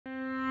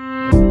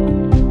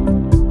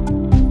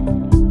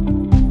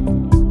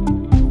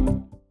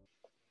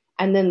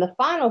And then the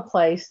final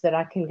place that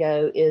I can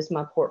go is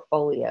my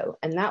portfolio,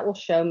 and that will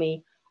show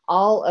me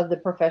all of the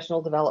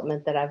professional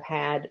development that I've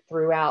had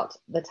throughout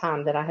the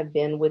time that I have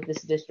been with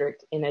this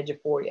district in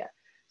Eduphoria.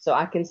 So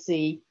I can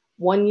see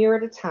 1 year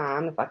at a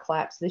time. If I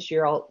collapse this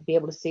year, I'll be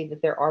able to see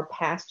that there are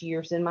past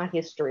years in my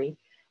history,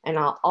 and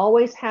I'll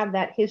always have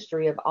that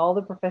history of all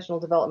the professional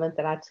development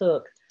that I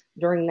took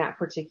during that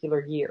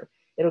particular year.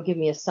 It'll give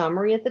me a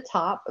summary at the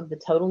top of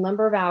the total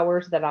number of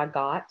hours that I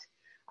got.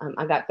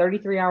 I got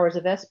 33 hours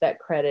of SBEC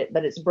credit,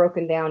 but it's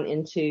broken down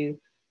into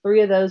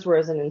 3 of those were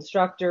as an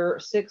instructor,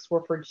 6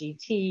 were for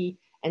GT,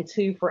 and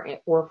 2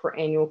 were for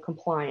annual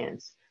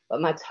compliance.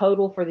 But my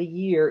total for the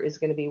year is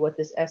going to be what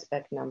this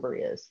SBEC number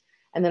is.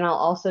 And then I'll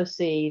also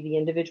see the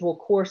individual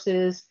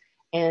courses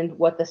and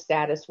what the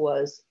status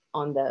was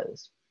on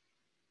those.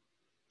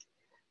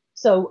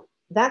 So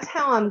that's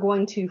how I'm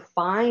going to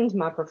find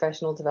my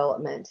professional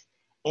development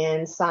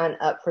and sign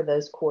up for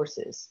those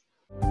courses.